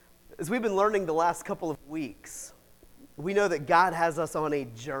As we've been learning the last couple of weeks, we know that God has us on a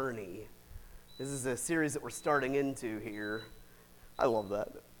journey. This is a series that we're starting into here. I love that.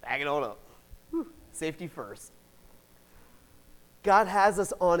 Backing on up. Whew. Safety first. God has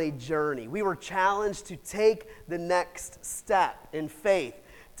us on a journey. We were challenged to take the next step in faith,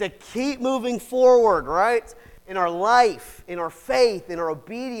 to keep moving forward, right? In our life, in our faith, in our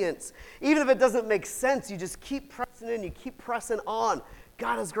obedience. Even if it doesn't make sense, you just keep pressing in, you keep pressing on.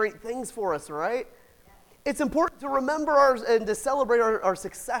 God has great things for us, right? It's important to remember and to celebrate our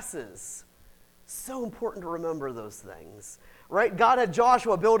successes. So important to remember those things, right? God had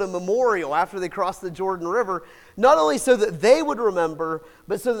Joshua build a memorial after they crossed the Jordan River, not only so that they would remember,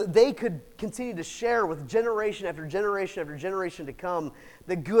 but so that they could continue to share with generation after generation after generation to come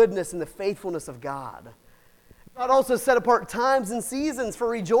the goodness and the faithfulness of God. God also set apart times and seasons for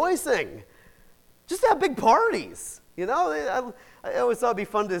rejoicing. Just have big parties. You know, I always thought it'd be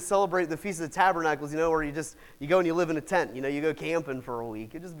fun to celebrate the Feast of the Tabernacles, you know, where you go and you live in a tent, you know, you go camping for a week.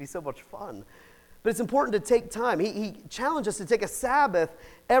 It'd just be so much fun. But it's important to take time. He challenged us to take a Sabbath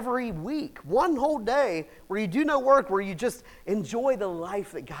every week, one whole day where you do no work, where you just enjoy the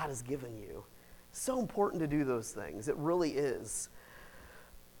life that God has given you. So important to do those things. It really is.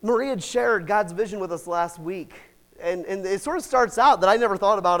 Marie had shared God's vision with us last week. And it sort of starts out that I never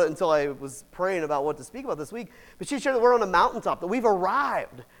thought about it until I was praying about what to speak about this week. But she shared that we're on a mountaintop, that we've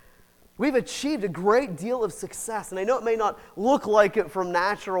arrived. We've achieved a great deal of success. And I know it may not look like it from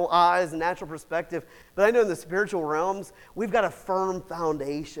natural eyes and natural perspective, but I know in the spiritual realms, we've got a firm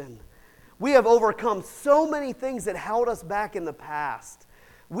foundation. We have overcome so many things that held us back in the past.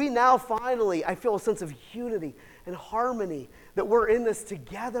 We now finally, I feel a sense of unity and harmony, that we're in this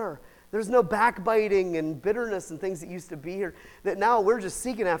together. There's no backbiting and bitterness and things that used to be here, that now we're just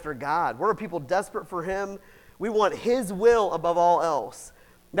seeking after God. We're a people desperate for Him. We want His will above all else.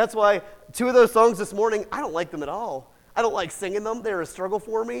 That's why 2 of those songs this morning, I don't like them at all. I don't like singing them. They're a struggle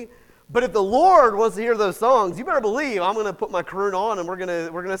for me. But if the Lord wants to hear those songs, you better believe I'm going to put my croon on and we're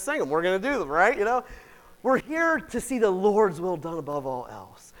going to sing them. We're going to do them, right? You know, we're here to see the Lord's will done above all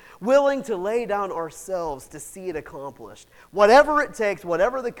else. Willing to lay down ourselves to see it accomplished. Whatever it takes,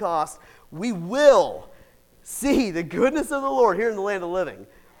 whatever the cost, we will see the goodness of the Lord here in the land of living.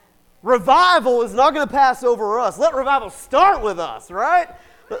 Revival is not going to pass over us. Let revival start with us, right?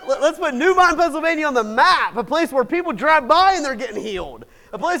 Let's put New Mine, Pennsylvania on the map, a place where people drive by and they're getting healed.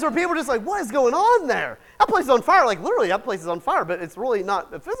 A place where people are just like, what is going on there? That place is on fire. Like, literally, that place is on fire, but it's really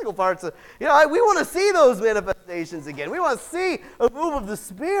not a physical fire. It's we want to see those manifestations again. We want to see a move of the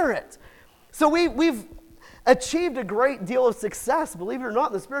Spirit. So we've achieved a great deal of success, believe it or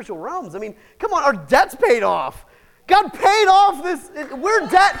not, in the spiritual realms. I mean, come on, our debt's paid off. God paid off this. We're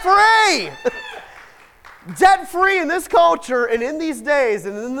debt-free. Debt-free in this culture and in these days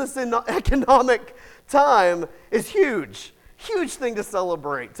and in this economic time is huge. Huge thing to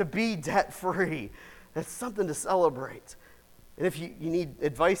celebrate, to be debt-free. That's something to celebrate. And if you need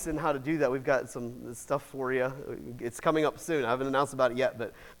advice on how to do that, we've got some stuff for you. It's coming up soon. I haven't announced about it yet,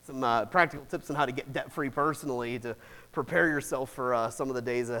 but some practical tips on how to get debt-free personally to prepare yourself for some of the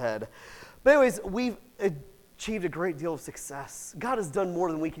days ahead. But anyways, we've achieved a great deal of success. God has done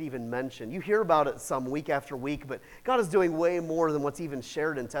more than we could even mention. You hear about it some week after week, but God is doing way more than what's even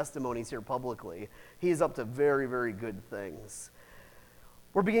shared in testimonies here publicly. He is up to very, very good things.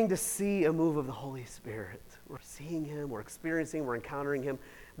 We're beginning to see a move of the Holy Spirit. We're seeing Him, we're experiencing, we're encountering Him.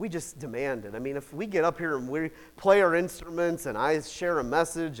 We just demand it. I mean, if we get up here and we play our instruments and I share a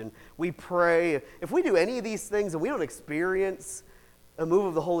message and we pray, if we do any of these things and we don't experience a move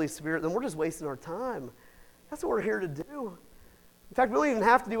of the Holy Spirit, then we're just wasting our time. That's what we're here to do. In fact, we don't even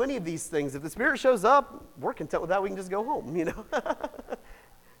have to do any of these things. If the Spirit shows up, we're content with that. We can just go home, you know.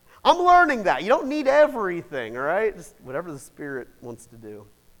 I'm learning that. You don't need everything, all right? Just whatever the Spirit wants to do.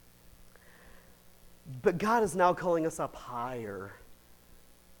 But God is now calling us up higher.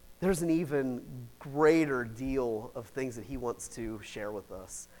 There's an even greater deal of things that He wants to share with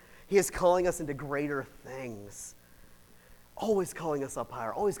us. He is calling us into greater things. Always calling us up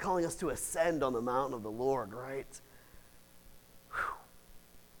higher. Always calling us to ascend on the mountain of the Lord, right? Whew.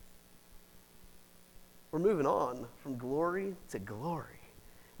 We're moving on from glory to glory.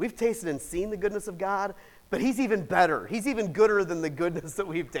 We've tasted and seen the goodness of God, but He's even better. He's even gooder than the goodness that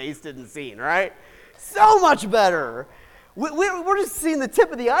we've tasted and seen, right? So much better. We're just seeing the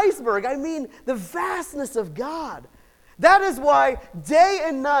tip of the iceberg. I mean, the vastness of God. That is why day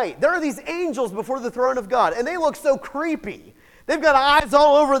and night, there are these angels before the throne of God, and they look so creepy. They've got eyes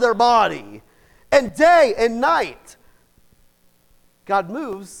all over their body. And day and night, God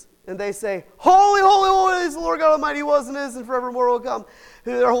moves, and they say, Holy, holy, holy is the Lord God Almighty, who was and is, and forevermore will come.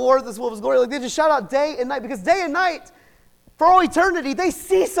 their whole earth is full of his glory. Like they just shout out day and night, because day and night, for all eternity, they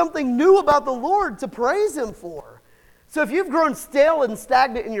see something new about the Lord to praise him for. So if you've grown stale and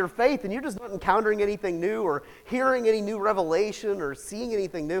stagnant in your faith and you're just not encountering anything new or hearing any new revelation or seeing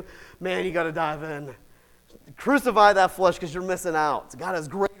anything new, man, you got to dive in. Crucify that flesh because you're missing out. God has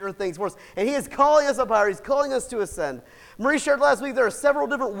greater things for us. And he is calling us up higher. He's calling us to ascend. Marie shared last week there are several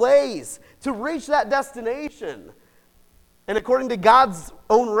different ways to reach that destination. And according to God's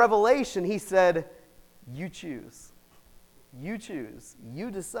own revelation, he said, you choose. You choose. You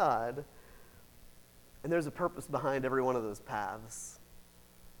decide. And there's a purpose behind every one of those paths.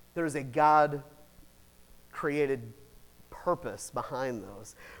 There's a God-created purpose behind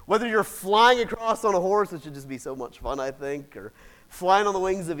those. Whether you're flying across on a horse, which should just be so much fun, I think, or flying on the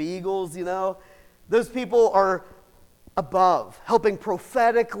wings of eagles, you know, those people are above, helping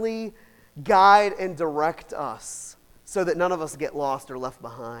prophetically guide and direct us so that none of us get lost or left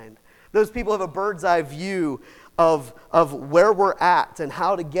behind. Those people have a bird's eye view of where we're at and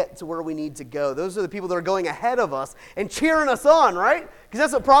how to get to where we need to go. Those are the people that are going ahead of us and cheering us on, right? Because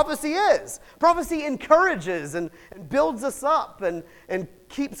that's what prophecy is. Prophecy encourages and builds us up and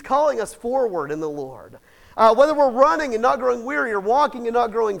keeps calling us forward in the Lord. Whether we're running and not growing weary or walking and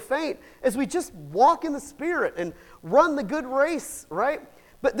not growing faint, as we just walk in the Spirit and run the good race, right?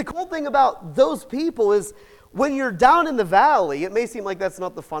 But the cool thing about those people is when you're down in the valley, it may seem like that's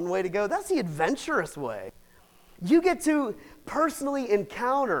not the fun way to go. That's the adventurous way. You get to personally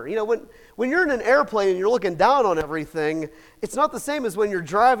encounter. You know, when you're in an airplane and you're looking down on everything, it's not the same as when you're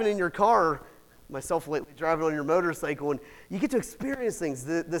driving in your car, myself lately driving on your motorcycle, and you get to experience things,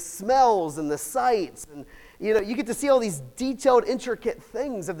 the smells and the sights, and you know, you get to see all these detailed, intricate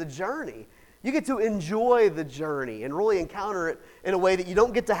things of the journey. You get to enjoy the journey and really encounter it in a way that you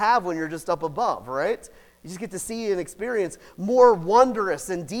don't get to have when you're just up above, right? You just get to see and experience more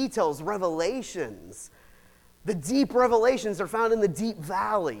wondrous and details, revelations. The deep revelations are found in the deep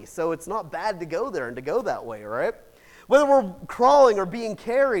valley, so it's not bad to go there and to go that way, right? Whether we're crawling or being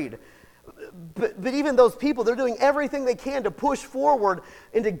carried, but even those people, they're doing everything they can to push forward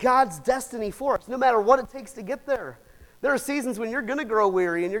into God's destiny for us, no matter what it takes to get there. There are seasons when you're going to grow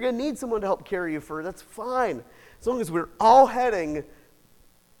weary and you're going to need someone to help carry you through. That's fine, as long as we're all heading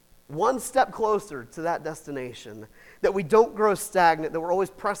one step closer to that destination, that we don't grow stagnant, that we're always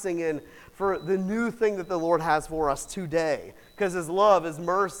pressing in for the new thing that the Lord has for us today. Because his love, his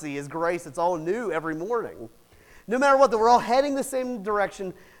mercy, his grace, it's all new every morning. No matter what, that we're all heading the same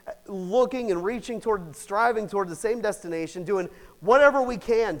direction, looking and reaching toward, striving toward the same destination, doing whatever we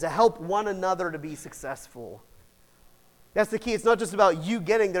can to help one another to be successful. That's the key. It's not just about you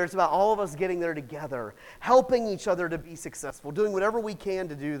getting there. It's about all of us getting there together, helping each other to be successful, doing whatever we can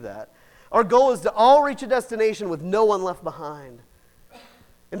to do that. Our goal is to all reach a destination with no one left behind.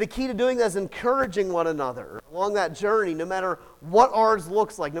 And the key to doing that is encouraging one another along that journey, no matter what ours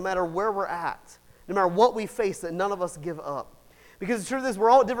looks like, no matter where we're at, no matter what we face, that none of us give up. Because the truth is, we're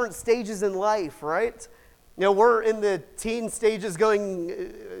all at different stages in life, right? You know, we're in the teen stages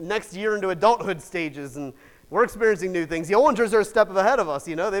going next year into adulthood stages, and we're experiencing new things. The Ollingers are a step ahead of us,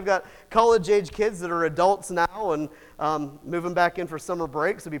 you know. They've got college-age kids that are adults now and moving back in for summer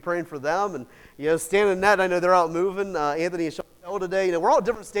break, so be praying for them. And, you know, Stan and Ned, I know they're out moving. Anthony and Sean today. You know, we're all at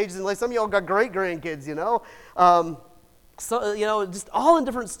different stages in life. Some of y'all got great grandkids, you know. So, you know, just all in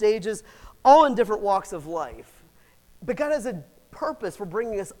different stages, all in different walks of life. But God has a purpose for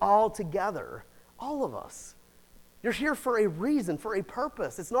bringing us all together, all of us. You're here for a reason, for a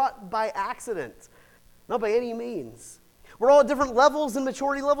purpose. It's not by accident. Not by any means. We're all at different levels and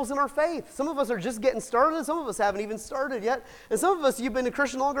maturity levels in our faith. Some of us are just getting started. Some of us haven't even started yet. And some of us, you've been a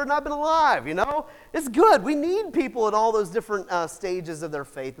Christian longer than I've been alive, you know? It's good. We need people at all those different stages of their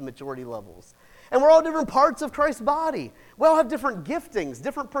faith and maturity levels. And we're all different parts of Christ's body. We all have different giftings,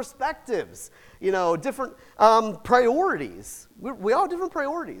 different perspectives, you know, different priorities. We all have different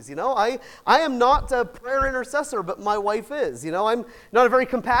priorities, you know. I am not a prayer intercessor, but my wife is, you know. I'm not a very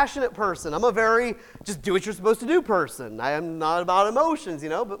compassionate person. I'm a very just do what you're supposed to do person. I am not about emotions, you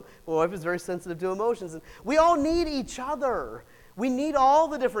know, but my wife is very sensitive to emotions. And we all need each other. We need all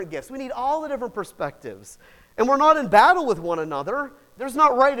the different gifts. We need all the different perspectives. And we're not in battle with one another. There's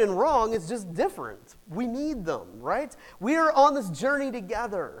not right and wrong. It's just different. We need them, right? We are on this journey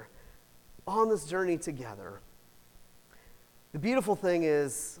together. On this journey together. The beautiful thing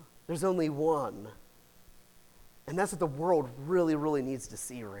is there's only one. And that's what the world really, really needs to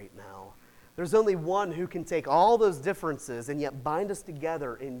see right now. There's only one who can take all those differences and yet bind us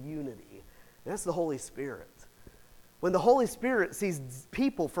together in unity. And that's the Holy Spirit. When the Holy Spirit sees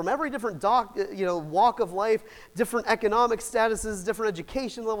people from every different walk of life, different economic statuses, different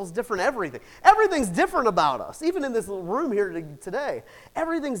education levels, different everything. Everything's different about us. Even in this little room here today,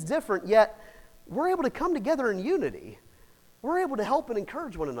 everything's different, yet we're able to come together in unity. We're able to help and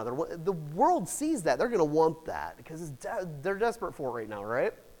encourage one another. The world sees that. They're going to want that because they're desperate for it right now,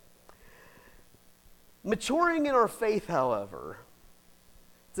 right? Maturing in our faith, however,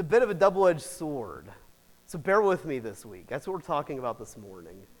 it's a bit of a double-edged sword. So bear with me this week. That's what we're talking about this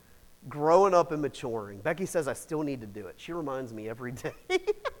morning. Growing up and maturing. Becky says I still need to do it. She reminds me every day.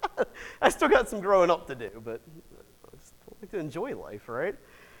 I still got some growing up to do, but I just like to enjoy life, right?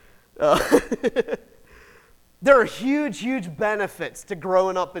 There are huge, huge benefits to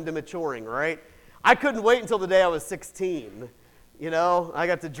growing up and to maturing, right? I couldn't wait until the day I was 16. I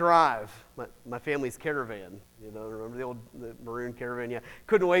got to drive my family's caravan. Remember the maroon caravan? Yeah,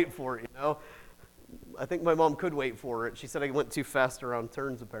 couldn't wait for it, I think my mom could wait for it. She said I went too fast around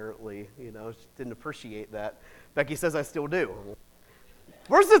turns, apparently. She didn't appreciate that. Becky says I still do.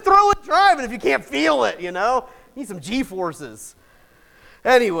 Where's the throw and driving if you can't feel it, You need some G-forces.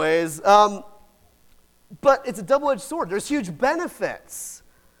 Anyways, but it's a double-edged sword. There's huge benefits.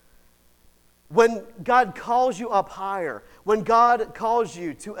 When God calls you up higher, when God calls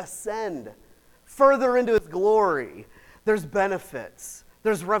you to ascend further into His glory, there's benefits.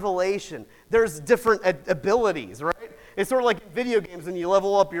 There's revelation. There's different abilities, right? It's sort of like in video games when you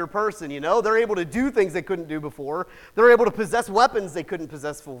level up your person, They're able to do things they couldn't do before. They're able to possess weapons they couldn't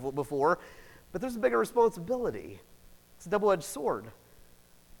possess before. But there's a bigger responsibility. It's a double-edged sword.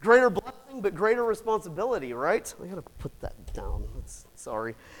 Greater blessing, but greater responsibility, right? I got to put that down.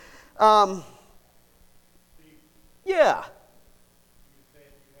 Sorry. Yeah.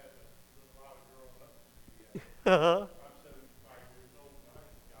 Uh-huh.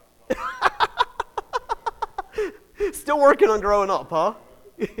 Still working on growing up, huh?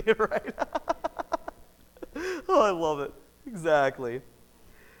 Right? Oh, I love it. Exactly.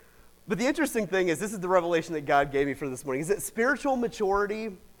 But the interesting thing is, this is the revelation that God gave me for this morning, is that spiritual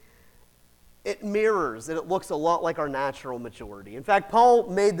maturity, it mirrors and it looks a lot like our natural maturity. In fact, Paul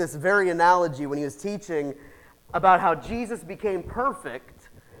made this very analogy when he was teaching about how Jesus became perfect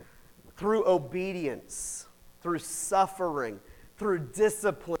through obedience, through suffering, through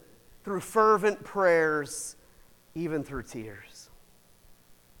discipline, through fervent prayers, even through tears.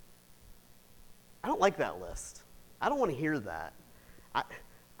 I don't like that list. I don't want to hear that. I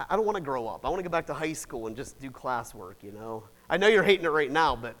don't want to grow up. I want to go back to high school and just do classwork, I know you're hating it right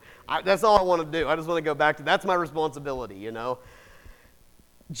now, but that's all I want to do. I just want to go back to, that's my responsibility,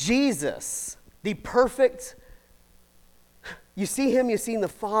 Jesus, the perfect, you see Him, you've seen the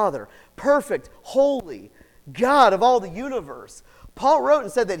Father, perfect, holy, God of all the universe. Paul wrote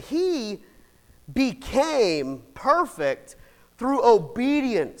and said that He became perfect through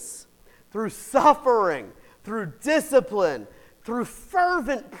obedience, through suffering, through discipline, through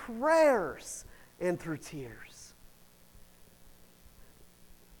fervent prayers, and through tears.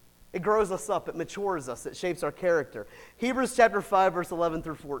 It grows us up, it matures us, it shapes our character. Hebrews chapter 5, verse 11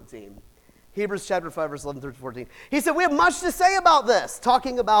 through 14. Hebrews chapter 5, verse 11 through 14. He said, we have much to say about this,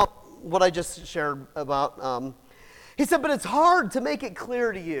 talking about what I just shared about. He said, but it's hard to make it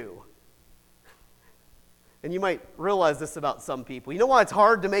clear to you. And you might realize this about some people. You know why it's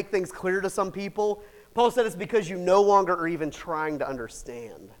hard to make things clear to some people? Paul said it's because you no longer are even trying to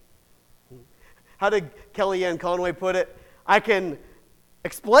understand. How did Kellyanne Conway put it? I can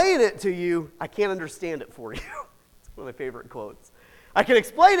explain it to you, I can't understand it for you. It's one of my favorite quotes. I can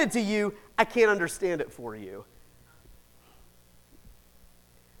explain it to you, I can't understand it for you.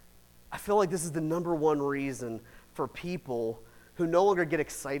 I feel like this is the number one reason for people who no longer get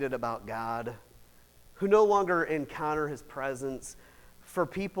excited about God, who no longer encounter His presence, for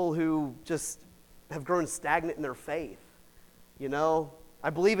people who just have grown stagnant in their faith. I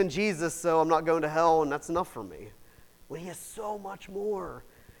believe in Jesus, so I'm not going to hell, and that's enough for me. When He has so much more.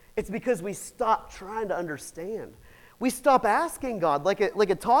 It's because we stop trying to understand. We stop asking God like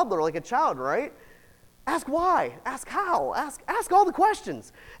a toddler, like a child, right? Ask why, ask how, ask all the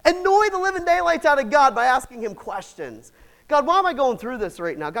questions. Annoy the living daylights out of God by asking Him questions. God, why am I going through this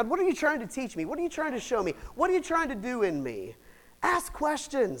right now? God, what are you trying to teach me? What are you trying to show me? What are you trying to do in me? Ask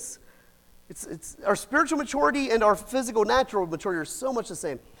questions. It's our spiritual maturity and our physical, natural maturity are so much the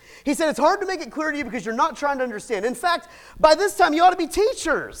same. He said it's hard to make it clear to you because you're not trying to understand. In fact, by this time you ought to be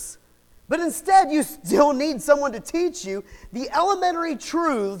teachers. But instead, you still need someone to teach you the elementary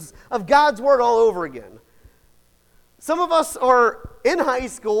truths of God's Word all over again. Some of us are in high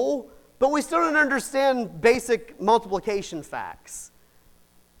school, but we still don't understand basic multiplication facts.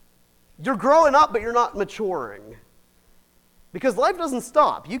 You're growing up, but you're not maturing. Because life doesn't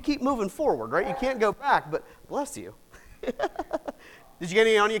stop. You keep moving forward, right? You can't go back, but bless you. Did you get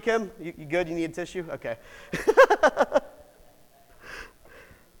any on you, Kim? You good? You need a tissue? Okay.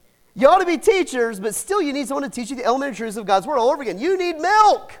 You ought to be teachers, but still you need someone to teach you the elementary truths of God's word all over again. You need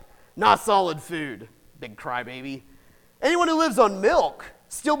milk, not solid food. Big crybaby. Anyone who lives on milk,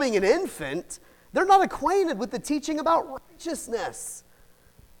 still being an infant, they're not acquainted with the teaching about righteousness.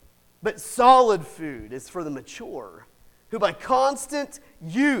 But solid food is for the mature, who by constant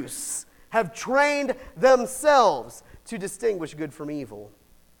use have trained themselves to distinguish good from evil.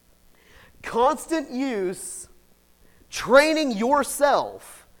 Constant use, training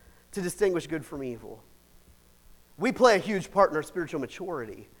yourself to distinguish good from evil. We play a huge part in our spiritual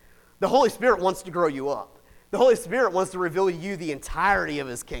maturity. The Holy Spirit wants to grow you up. The Holy Spirit wants to reveal to you the entirety of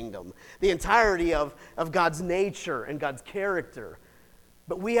His kingdom, the entirety of God's nature and God's character.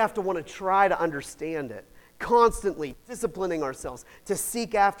 But we have to want to try to understand it, constantly disciplining ourselves to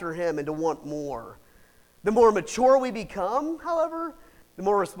seek after Him and to want more. The more mature we become, however, the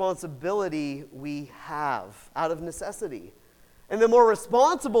more responsibility we have out of necessity. And the more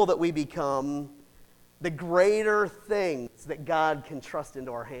responsible that we become, the greater things that God can trust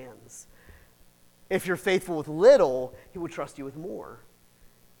into our hands. If you're faithful with little, He will trust you with more.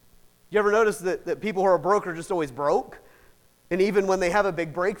 You ever notice that people who are broke are just always broke? And even when they have a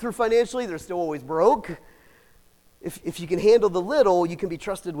big breakthrough financially, they're still always broke? If you can handle the little, you can be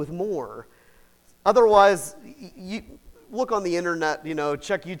trusted with more. Otherwise, you look on the internet,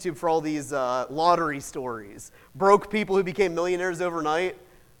 check YouTube for all these lottery stories. Broke people who became millionaires overnight,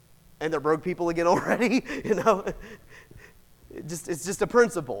 and they're broke people again already, It's just a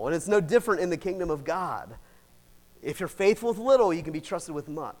principle, and it's no different in the kingdom of God. If you're faithful with little, you can be trusted with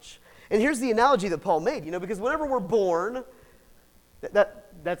much. And here's the analogy that Paul made, because whenever we're born,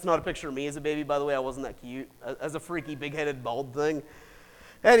 that's not a picture of me as a baby, by the way. I wasn't that cute, as a freaky, big-headed, bald thing.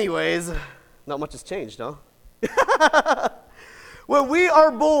 Anyways, not much has changed, huh? When we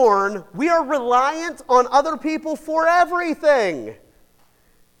are born, we are reliant on other people for everything.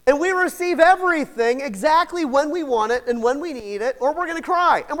 And we receive everything exactly when we want it and when we need it, or we're going to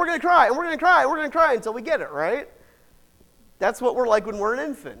cry, and we're going to cry, and we're going to cry, and we're going to cry until we get it, right? That's what we're like when we're an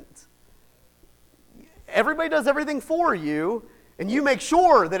infant. Everybody does everything for you, and you make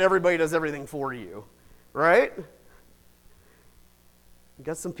sure that everybody does everything for you, right? You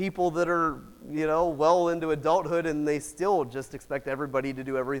got some people that are, well into adulthood, and they still just expect everybody to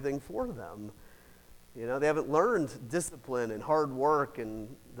do everything for them. They haven't learned discipline and hard work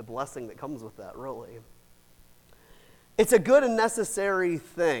and the blessing that comes with that, really. It's a good and necessary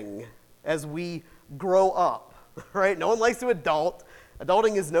thing as we grow up, right? No one likes to adult.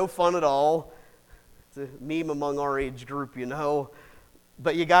 Adulting is no fun at all. It's a meme among our age group,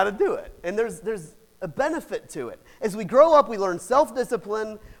 but you got to do it. And there's a benefit to it. As we grow up, we learn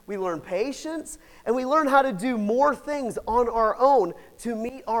self-discipline, we learn patience, and we learn how to do more things on our own to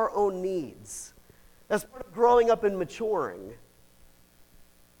meet our own needs. That's part of growing up and maturing.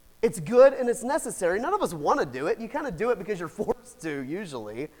 It's good and it's necessary. None of us want to do it. You kind of do it because you're forced to,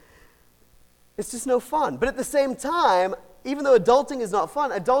 usually. It's just no fun. But at the same time, even though adulting is not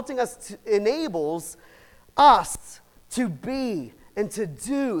fun, adulting enables us to be and to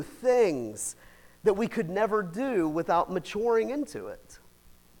do things that we could never do without maturing into it.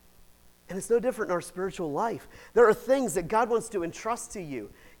 And it's no different in our spiritual life. There are things that God wants to entrust to you.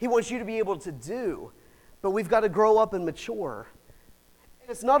 He wants you to be able to do. But we've got to grow up and mature.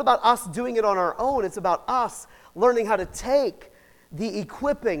 And it's not about us doing it on our own. It's about us learning how to take the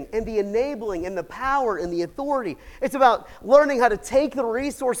equipping and the enabling and the power and the authority. It's about learning how to take the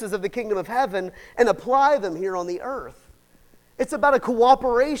resources of the kingdom of heaven and apply them here on the earth. It's about a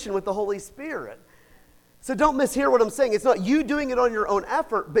cooperation with the Holy Spirit. So don't mishear what I'm saying. It's not you doing it on your own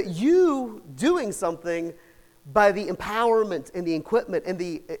effort, but you doing something by the empowerment and the equipment and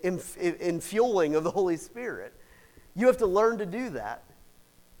the infueling of the Holy Spirit. You have to learn to do that.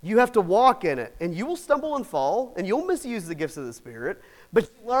 You have to walk in it, and you will stumble and fall, and you'll misuse the gifts of the Spirit, but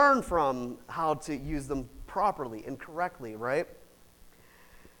you learn from how to use them properly and correctly, right?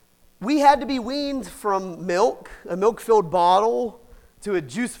 We had to be weaned from milk, a milk-filled bottle, to a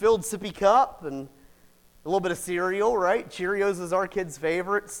juice-filled sippy cup, and a little bit of cereal, right? Cheerios is our kids'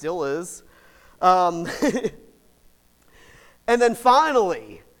 favorite, still is. And then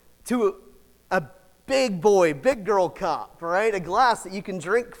finally, to a big boy, big girl cup, right? A glass that you can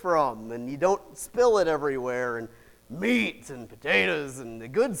drink from and you don't spill it everywhere, and meat and potatoes and the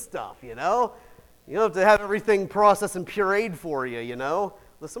good stuff, You don't have to have everything processed and pureed for you, Well,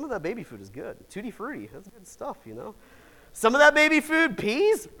 some of that baby food is good. Tutti Frutti, that's good stuff, Some of that baby food,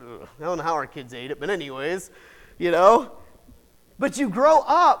 peas, ugh, I don't know how our kids ate it, but anyways, But you grow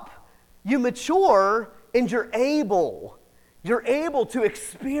up, you mature, and you're able to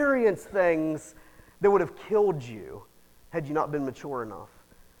experience things that would have killed you had you not been mature enough.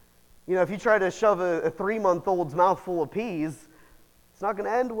 You know, if you try to shove a 3-month-old's mouth full of peas, it's not going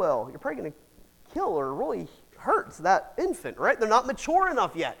to end well. You're probably going to kill or really hurt that infant, right? They're not mature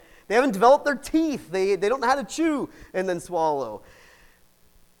enough yet. They haven't developed their teeth. They don't know how to chew and then swallow.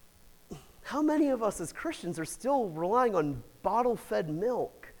 How many of us as Christians are still relying on bottle-fed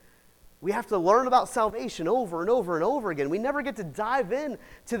milk? We have to learn about salvation over and over and over again. We never get to dive in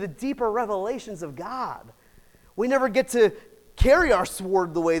to the deeper revelations of God. We never get to carry our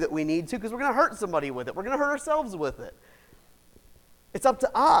sword the way that we need to because we're going to hurt somebody with it. We're going to hurt ourselves with it. It's up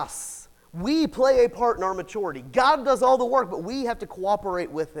to us. We play a part in our maturity. God does all the work, but we have to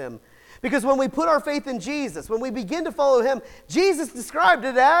cooperate with him. Because when we put our faith in Jesus, when we begin to follow him, Jesus described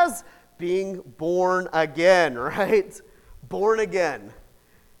it as being born again, right? Born again.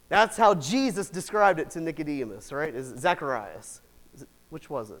 That's how Jesus described it to Nicodemus, right? Is it Zacharias?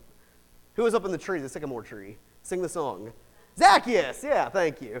 Which was it? Who was up in the tree, the sycamore tree? Sing the song. Zacchaeus, yeah,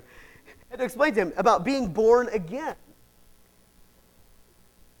 thank you. I had to explain to him about being born again.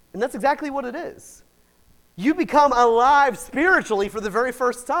 And that's exactly what it is. You become alive spiritually for the very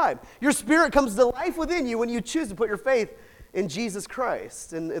first time. Your spirit comes to life within you when you choose to put your faith in Jesus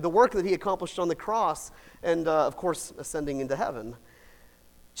Christ and the work that he accomplished on the cross and, of course, ascending into heaven.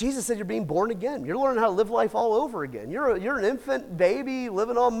 Jesus said you're being born again. You're learning how to live life all over again. You're an infant baby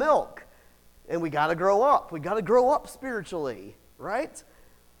living on milk. And we got to grow up. We got to grow up spiritually, right?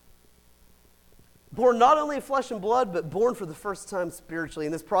 Born not only of flesh and blood, but born for the first time spiritually.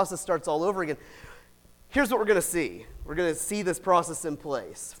 And this process starts all over again. Here's what we're going to see. We're going to see this process in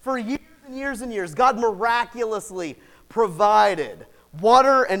place. For years and years and years, God miraculously provided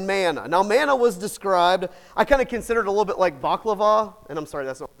water and manna. Now, manna was described, I kind of consider it a little bit like baklava, and I'm sorry,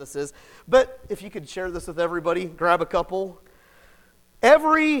 that's not what this is. But if you could share this with everybody, grab a couple.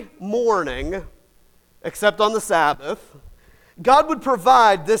 Every morning, except on the Sabbath, God would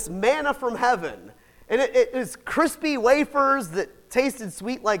provide this manna from heaven. And it was crispy wafers that tasted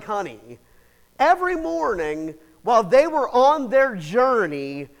sweet like honey. Every morning, while they were on their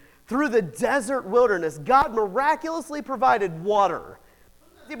journey through the desert wilderness, God miraculously provided water.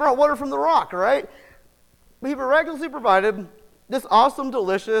 He brought water from the rock, right? He miraculously provided this awesome,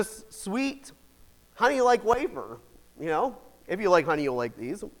 delicious, sweet, honey-like wafer. You know, if you like honey, you'll like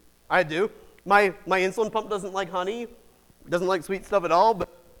these. I do. My insulin pump doesn't like honey, doesn't like sweet stuff at all, but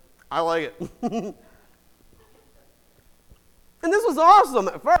I like it. And this was awesome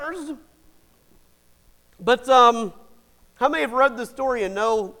at first. But how many have read the story and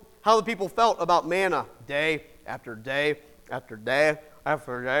know how the people felt about manna day after day after day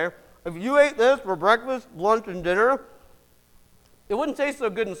after day? If you ate this for breakfast, lunch, and dinner, it wouldn't taste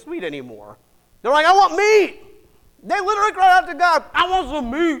so good and sweet anymore. They're like, I want meat. They literally cried out to God, I want some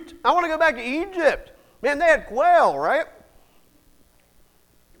meat. I want to go back to Egypt. Man, they had quail, right?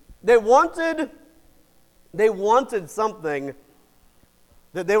 They wanted something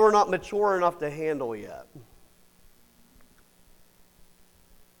that they were not mature enough to handle yet.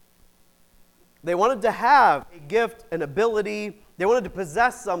 They wanted to have a gift, an ability. They wanted to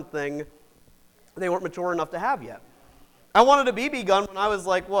possess something they weren't mature enough to have yet. I wanted a BB gun when I was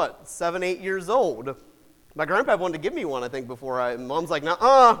like, 7, 8 years old. My grandpa wanted to give me one, I think, before Mom's like,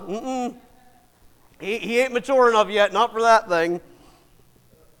 nuh-uh, He ain't mature enough yet, not for that thing.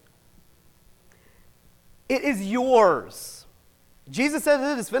 It is yours. Jesus said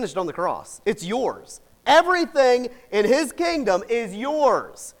it is finished on the cross. It's yours. Everything in his kingdom is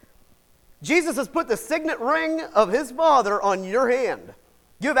yours. Jesus has put the signet ring of his Father on your hand.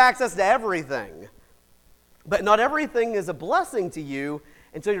 You have access to everything. But not everything is a blessing to you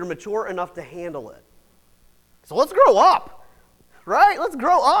until you're mature enough to handle it. So let's grow up, right? Let's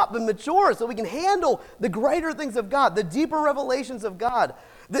grow up and mature so we can handle the greater things of God, the deeper revelations of God,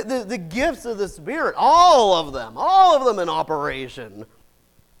 the gifts of the Spirit, all of them in operation.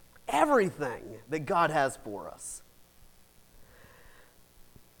 Everything that God has for us.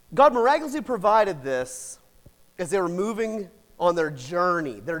 God miraculously provided this as they were moving on their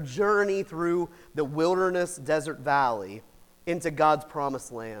journey through the wilderness desert valley into God's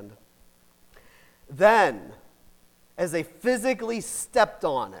promised land. Then, as they physically stepped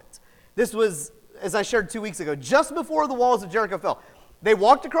on it, this was, as I shared 2 weeks ago, just before the walls of Jericho fell. They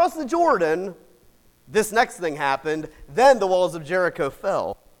walked across the Jordan, this next thing happened, then the walls of Jericho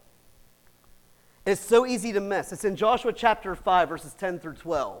fell. It's so easy to miss. It's in Joshua chapter 5, verses 10 through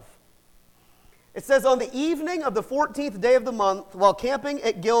 12. It says, on the evening of the 14th day of the month, while camping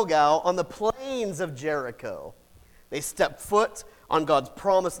at Gilgal on the plains of Jericho, They stepped foot on God's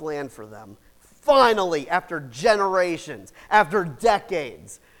promised land for them. Finally, after generations, after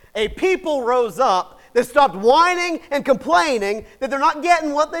decades, a people rose up that stopped whining and complaining that they're not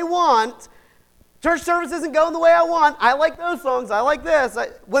getting what they want. Church service isn't going the way I want. I like those songs. I like this.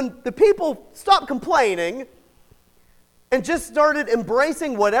 When the people stopped complaining and just started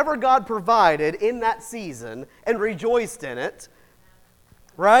embracing whatever God provided in that season and rejoiced in it,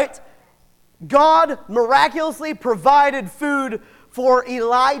 right? God miraculously provided food for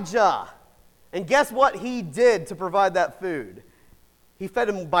Elijah. And guess what he did to provide that food? He fed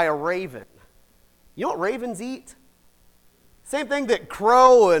him by a raven. You know what ravens eat? Same thing that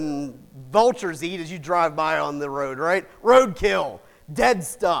crow and vultures eat as you drive by on the road, right? Roadkill, dead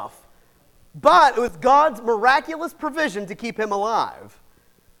stuff. But it was God's miraculous provision to keep him alive.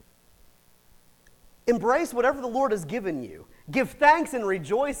 Embrace whatever the Lord has given you. Give thanks and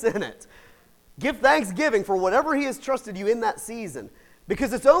rejoice in it. Give thanksgiving for whatever he has trusted you in that season.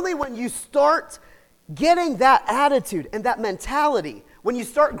 Because it's only when you start getting that attitude and that mentality, when you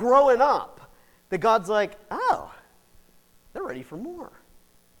start growing up, that God's like, oh, they're ready for more.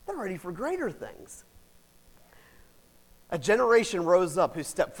 They're ready for greater things. A generation rose up who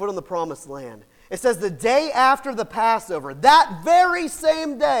stepped foot on the promised land. It says the day after the Passover, that very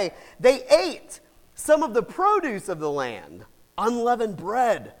same day, they ate some of the produce of the land, unleavened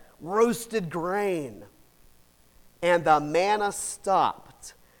bread, roasted grain. And the manna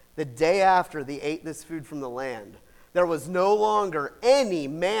stopped the day after they ate this food from the land. There was no longer any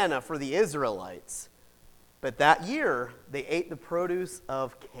manna for the Israelites. But that year, they ate the produce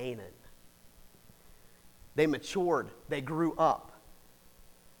of Canaan. They matured. They grew up.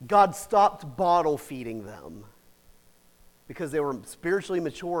 God stopped bottle feeding them because they were spiritually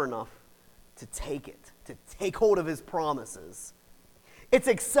mature enough to take it, to take hold of his promises. It's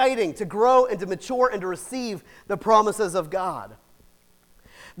exciting to grow and to mature and to receive the promises of God.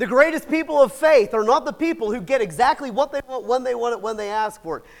 The greatest people of faith are not the people who get exactly what they want it, when they ask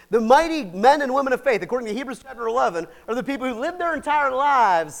for it. The mighty men and women of faith, according to Hebrews chapter 11, are the people who live their entire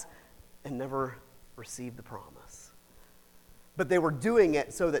lives and never received the promise. But they were doing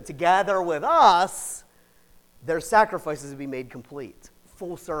it so that together with us, their sacrifices would be made complete,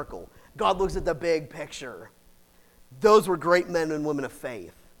 full circle. God looks at the big picture. Those were great men and women of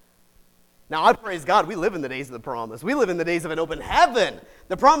faith. Now, I praise God, we live in the days of the promise. We live in the days of an open heaven.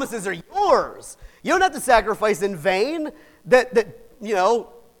 The promises are yours. You don't have to sacrifice in vain that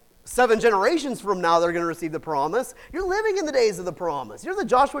 7 generations from now they're going to receive the promise. You're living in the days of the promise. You're the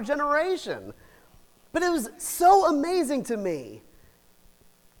Joshua generation. But it was so amazing to me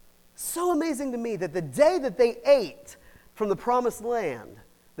that the day that they ate from the promised land,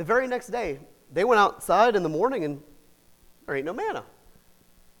 the very next day, they went outside in the morning and there ain't no manna.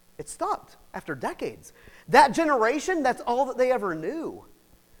 It stopped after decades. That generation, that's all that they ever knew.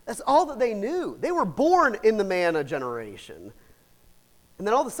 That's all that they knew. They were born in the manna generation. And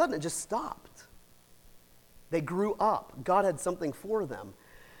then all of a sudden it just stopped. They grew up. God had something for them.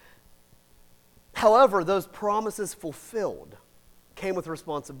 However, those promises fulfilled came with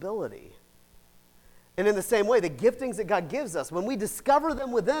responsibility. And in the same way, the giftings that God gives us, when we discover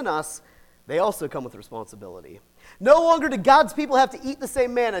them within us, they also come with responsibility. No longer do God's people have to eat the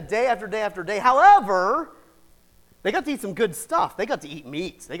same manna day after day after day. However, they got to eat some good stuff. They got to eat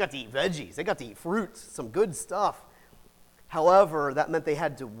meats. They got to eat veggies. They got to eat fruits, some good stuff. However, that meant they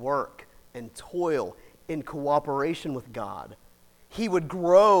had to work and toil in cooperation with God. He would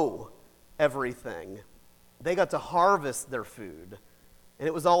grow everything. They got to harvest their food, and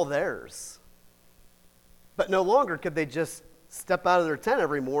it was all theirs. But no longer could they just step out of their tent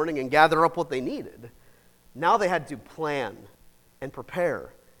every morning and gather up what they needed. Now they had to plan and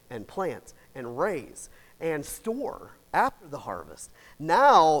prepare and plant and raise and store after the harvest.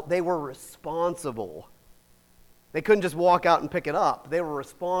 Now they were responsible. They couldn't just walk out and pick it up. They were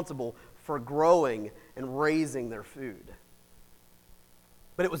responsible for growing and raising their food.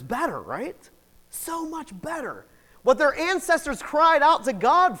 But it was better, right? So much better. What their ancestors cried out to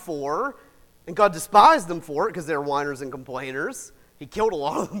God for, and God despised them for it because they were whiners and complainers. He killed a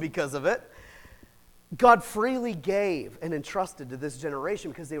lot of them because of it. God freely gave and entrusted to this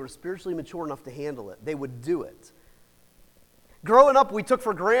generation because they were spiritually mature enough to handle it. They would do it. Growing up, we took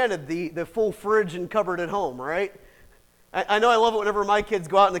for granted the full fridge and cupboard at home, right? I know I love it whenever my kids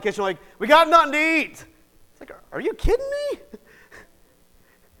go out in the kitchen like, we got nothing to eat. It's like, are you kidding me?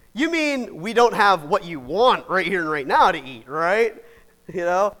 You mean we don't have what you want right here and right now to eat, right? You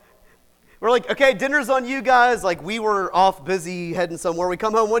know? We're like, okay, dinner's on you guys. Like, we were off busy heading somewhere. We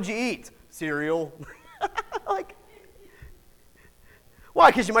come home, what'd you eat? Cereal. Like, Why?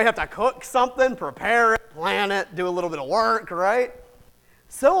 Because you might have to cook something, prepare it, plan it, do a little bit of work, right?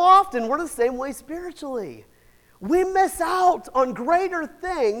 So often, we're the same way spiritually. We miss out on greater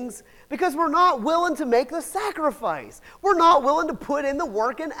things because we're not willing to make the sacrifice. We're not willing to put in the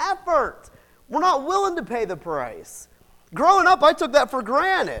work and effort. We're not willing to pay the price. Growing up, I took that for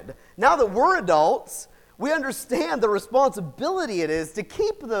granted. Now that we're adults, we understand the responsibility it is to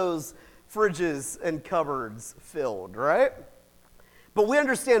keep those fridges and cupboards filled, right? But we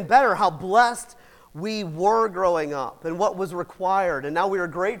understand better how blessed we were growing up and what was required, and now we are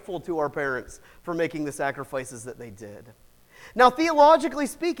grateful to our parents for making the sacrifices that they did. Now, theologically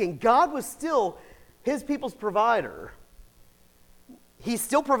speaking, God was still his people's provider. He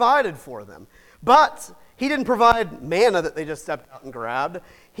still provided for them, but he didn't provide manna that they just stepped out and grabbed.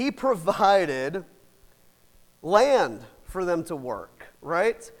 He provided land for them to work,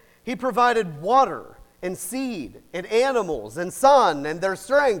 right? He provided water and seed and animals and sun and their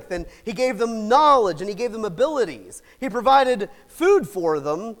strength, and he gave them knowledge and he gave them abilities. He provided food for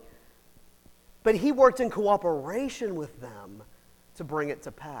them, but he worked in cooperation with them to bring it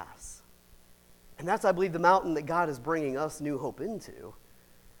to pass. And that's, I believe, the mountain that God is bringing us New Hope into.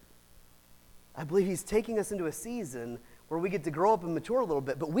 I believe he's taking us into a season where we get to grow up and mature a little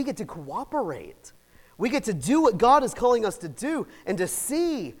bit, but we get to cooperate. We get to do what God is calling us to do and to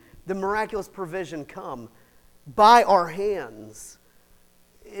see the miraculous provision come by our hands.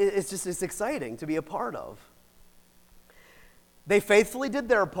 It's exciting to be a part of. They faithfully did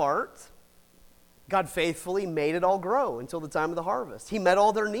their part. God faithfully made it all grow until the time of the harvest. He met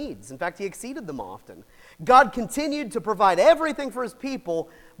all their needs. In fact, he exceeded them often. God continued to provide everything for his people,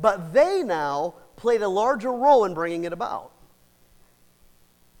 but they now played a larger role in bringing it about.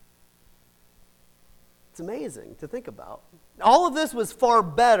 It's amazing to think about. All of this was far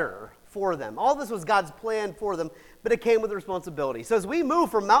better for them. All this was God's plan for them, but it came with responsibility. So as we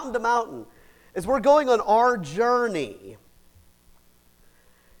move from mountain to mountain, as we're going on our journey,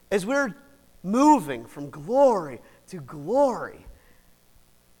 as we're moving from glory to glory,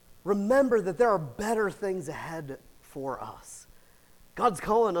 remember that there are better things ahead for us. God's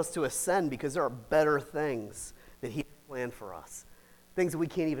calling us to ascend because there are better things that he planned for us. Things that we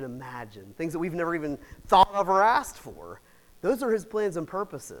can't even imagine, things that we've never even thought of or asked for. Those are his plans and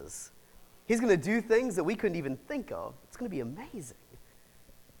purposes. He's going to do things that we couldn't even think of. It's going to be amazing.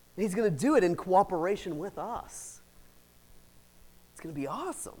 And he's going to do it in cooperation with us. It's going to be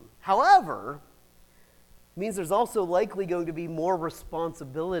awesome. However, it means there's also likely going to be more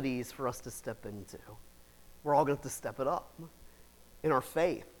responsibilities for us to step into. We're all going to have to step it up in our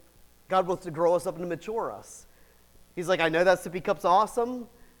faith. God wants to grow us up and to mature us. He's like, I know that sippy cup's awesome,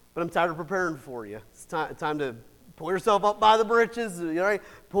 but I'm tired of preparing for you. It's time to pull yourself up by the britches,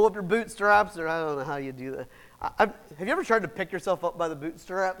 pull up your bootstraps, or I don't know how you do that. Have you ever tried to pick yourself up by the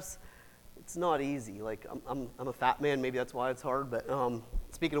bootstraps? It's not easy. Like, I'm a fat man, maybe that's why it's hard, but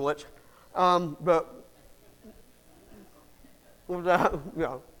speaking of which,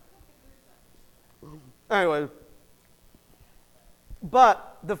 yeah. Anyway,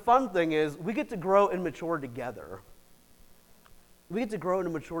 but the fun thing is we get to grow and mature together. We get to grow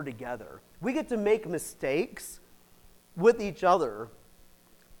and mature together. We get to make mistakes with each other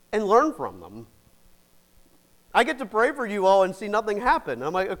and learn from them. I get to pray for you all and see nothing happen.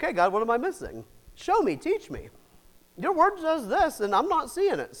 I'm like, okay, God, what am I missing? Show me, teach me. Your word says this, and I'm not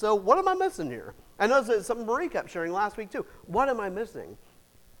seeing it. So what am I missing here? I know it's something Marie kept sharing last week too. What am I missing?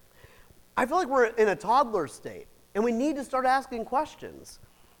 I feel like we're in a toddler state, and we need to start asking questions.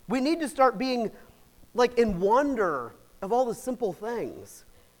 We need to start being like in wonder of all the simple things.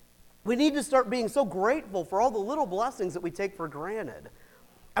 We need to start being so grateful for all the little blessings that we take for granted.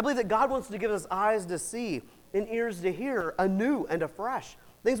 I believe that God wants to give us eyes to see and ears to hear anew and afresh.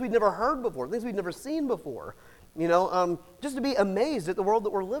 Things we've never heard before, things we've never seen before. Just to be amazed at the world that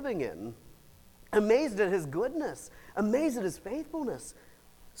we're living in. Amazed at his goodness. Amazed at his faithfulness.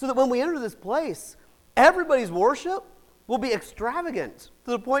 So that when we enter this place, everybody's worship will be extravagant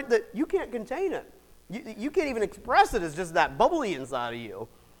to the point that you can't contain it. You can't even express it as just that bubbly inside of you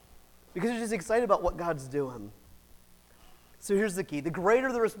because you're just excited about what God's doing. So here's the key. The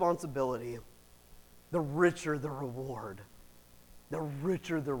greater the responsibility, the richer the reward. The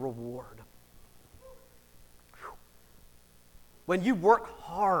richer the reward. When you work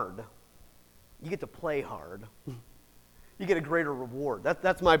hard, you get to play hard. You get a greater reward.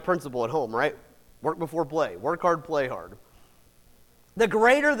 That's my principle at home, right? Work before play. Work hard, play hard. The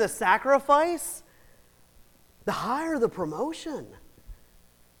greater the sacrifice, the higher the promotion.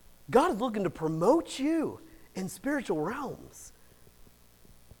 God is looking to promote you in spiritual realms.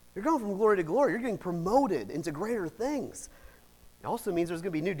 You're going from glory to glory. You're getting promoted into greater things. It also means there's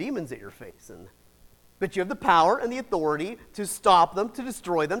going to be new demons that you're facing. But you have the power and the authority to stop them, to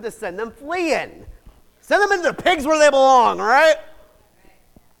destroy them, to send them fleeing. Send them into the pigs where they belong, all right?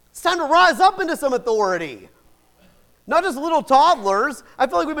 It's time to rise up into some authority. Not just little toddlers. I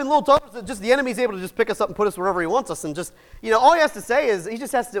feel like we've been little toddlers that just the enemy's able to just pick us up and put us wherever he wants us. And just, all he has to say is he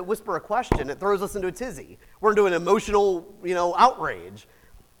just has to whisper a question. It throws us into a tizzy. We're into an emotional, outrage.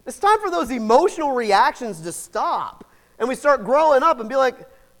 It's time for those emotional reactions to stop. And we start growing up and be like,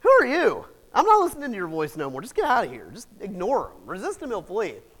 who are you? I'm not listening to your voice no more. Just get out of here. Just ignore him. Resist him, he'll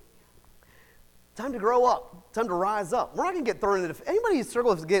flee. Time to grow up. Time to rise up. We're not going to get thrown into, anybody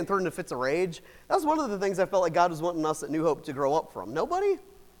struggle with getting thrown into fits of rage? That was one of the things I felt like God was wanting us at New Hope to grow up from. Nobody?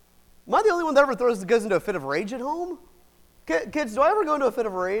 Am I the only one that ever goes into a fit of rage at home? Kids, do I ever go into a fit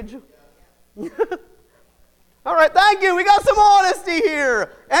of rage? Yeah. All right, thank you. We got some honesty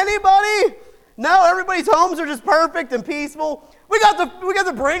here. Anybody? No, everybody's homes are just perfect and peaceful. We got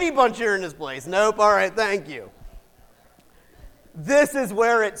the Brady Bunch here in this place. Nope. All right, thank you. This is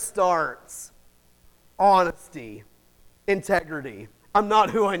where it starts. Honesty, integrity. I'm not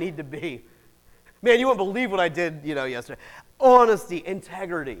who I need to be. Man, you won't believe what I did, yesterday. Honesty,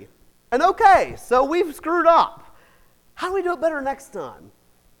 integrity. And okay, so we've screwed up. How do we do it better next time?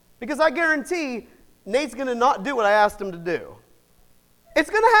 Because I guarantee Nate's going to not do what I asked him to do.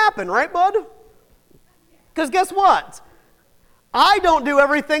 It's going to happen, right, bud? Because guess what? I don't do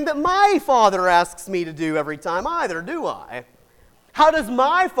everything that my father asks me to do every time either, do I? How does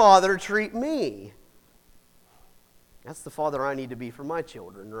my father treat me? That's the father I need to be for my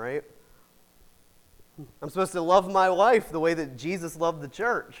children, right? I'm supposed to love my wife the way that Jesus loved the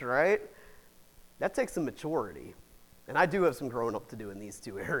church, right? That takes some maturity. And I do have some growing up to do in these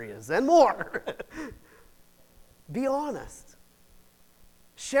two areas and more. Be honest.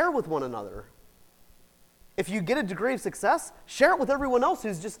 Share with one another. If you get a degree of success, share it with everyone else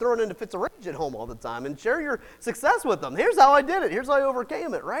who's just throwing into fits of rage at home all the time and share your success with them. Here's how I did it. Here's how I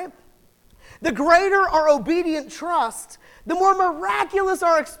overcame it, right? The greater our obedient trust, the more miraculous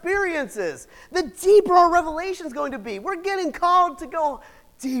our experiences, the deeper our revelation is going to be. We're getting called to go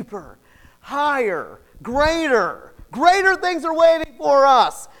deeper, higher, greater. Greater things are waiting for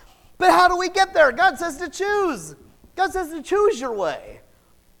us. But how do we get there? God says to choose. God says to choose your way.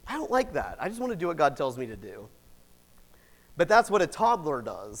 I don't like that. I just want to do what God tells me to do. But that's what a toddler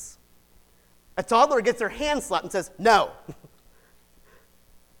does. A toddler gets their hand slapped and says, no.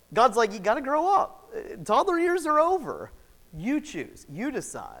 God's like, you got to grow up. Toddler years are over. You choose. You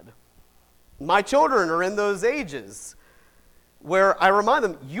decide. My children are in those ages where I remind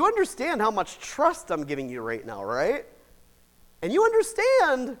them, you understand how much trust I'm giving you right now, right? And you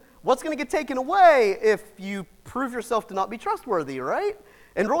understand what's going to get taken away if you prove yourself to not be trustworthy, right?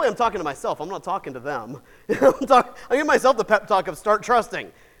 And really, I'm talking to myself. I'm not talking to them. I'm giving myself the pep talk of start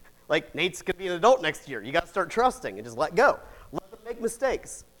trusting. Like, Nate's going to be an adult next year. You got to start trusting and just let go. Let them make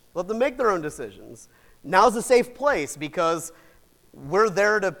mistakes. Let them make their own decisions. Now's a safe place because we're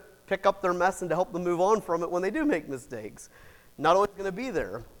there to pick up their mess and to help them move on from it when they do make mistakes. Not always going to be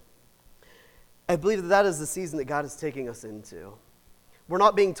there. I believe that is the season that God is taking us into. We're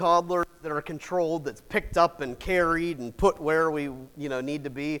not being toddlers that are controlled, that's picked up and carried and put where we need to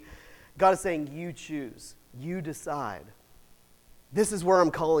be. God is saying, you choose. You decide. This is where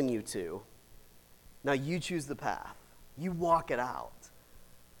I'm calling you to. Now you choose the path. You walk it out.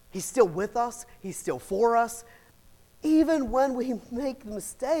 He's still with us. He's still for us. Even when we make the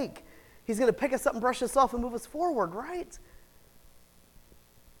mistake, he's going to pick us up and brush us off and move us forward, right?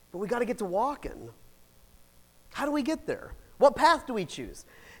 But we got to get to walking. How do we get there? What path do we choose?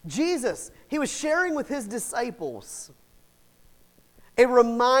 Jesus, he was sharing with his disciples a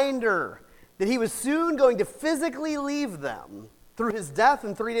reminder that he was soon going to physically leave them through his death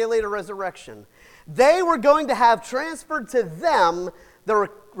and 3 days later resurrection. They were going to have transferred to them the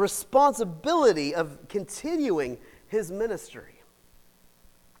responsibility of continuing his ministry.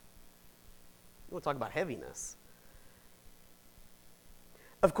 We want to talk about heaviness.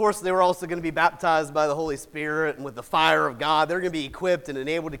 Of course, they were also going to be baptized by the Holy Spirit and with the fire of God. They're going to be equipped and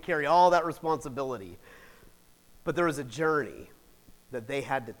enabled to carry all that responsibility. But there was a journey that they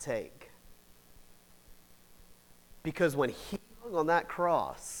had to take. Because when he hung on that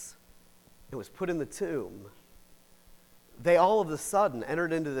cross and was put in the tomb, they all of a sudden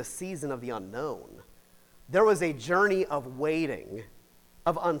entered into the season of the unknown. There was a journey of waiting,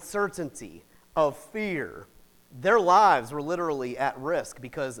 of uncertainty, of fear. Their lives were literally at risk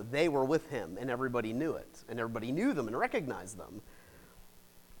because they were with him and everybody knew it. And everybody knew them and recognized them.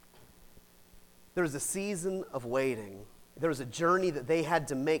 There was a season of waiting. There was a journey that they had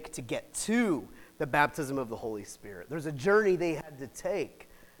to make to get to the baptism of the Holy Spirit. There's a journey they had to take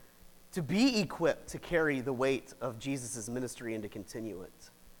to be equipped to carry the weight of Jesus' ministry and to continue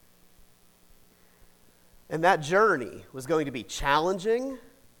it. And that journey was going to be challenging, it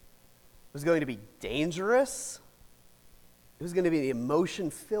was going to be dangerous, it was going to be an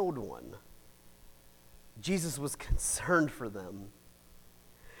emotion-filled one. Jesus was concerned for them.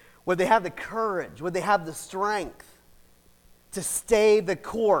 Would they have the courage? Would they have the strength to stay the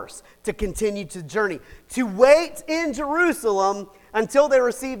course, to continue to journey, to wait in Jerusalem until they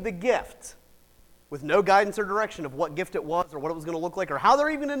received the gift, with no guidance or direction of what gift it was or what it was going to look like or how they're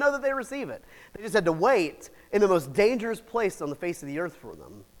even going to know that they receive it? They just had to wait in the most dangerous place on the face of the earth for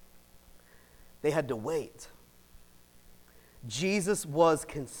them. They had to wait. Jesus was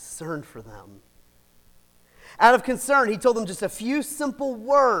concerned for them. Out of concern, he told them just a few simple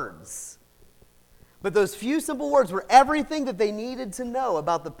words. But those few simple words were everything that they needed to know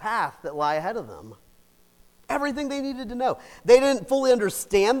about the path that lie ahead of them. Everything they needed to know. They didn't fully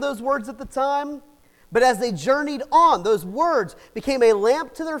understand those words at the time, but as they journeyed on, those words became a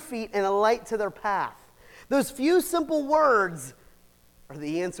lamp to their feet and a light to their path. Those few simple words are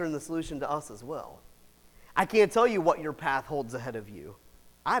the answer and the solution to us as well. I can't tell you what your path holds ahead of you.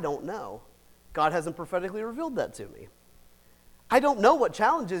 I don't know. God hasn't prophetically revealed that to me. I don't know what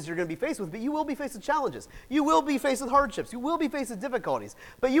challenges you're going to be faced with, but you will be faced with challenges. You will be faced with hardships. You will be faced with difficulties.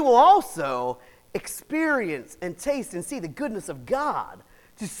 But you will also experience and taste and see the goodness of God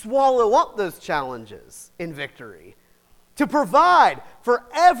to swallow up those challenges in victory, to provide for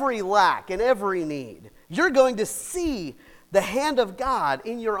every lack and every need. You're going to see the hand of God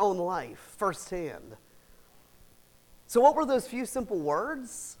in your own life firsthand. So what were those few simple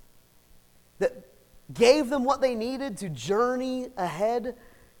words that gave them what they needed to journey ahead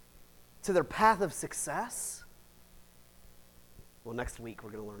to their path of success? Well, next week we're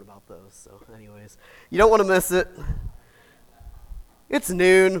going to learn about those. So anyways, you don't want to miss it. It's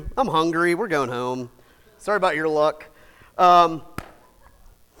noon. I'm hungry. We're going home. Sorry about your luck. If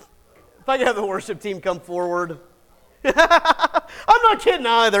I could have the worship team come forward. I'm not kidding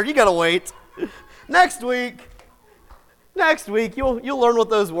either. You got to wait. Next week you'll learn what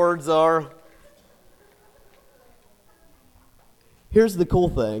those words are. Here's the cool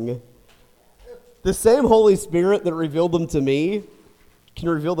thing. The same Holy Spirit that revealed them to me can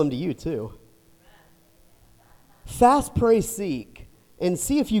reveal them to you too. Fast, pray, seek, and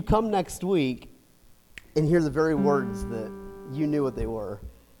see if you come next week and hear the very words that you knew what they were.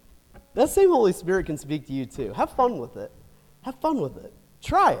 That same Holy Spirit can speak to you too. Have fun with it. Have fun with it.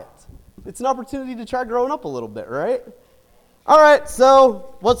 Try it. It's an opportunity to try growing up a little bit, right? All right,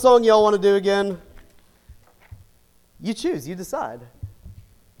 so what song y'all want to do again? You choose. You decide.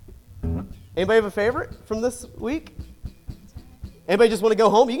 Anybody have a favorite from this week? Anybody just want to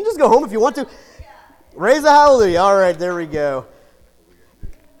go home? You can just go home if you want to. Raise a hallelujah. All right, there we go.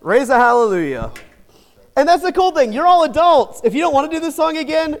 Raise a hallelujah. And that's the cool thing. You're all adults. If you don't want to do this song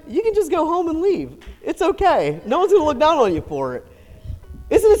again, you can just go home and leave. It's okay. No one's going to look down on you for it.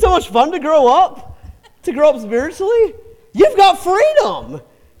 Isn't it so much fun to grow up? To grow up spiritually? You've got freedom.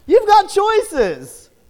 You've got choices.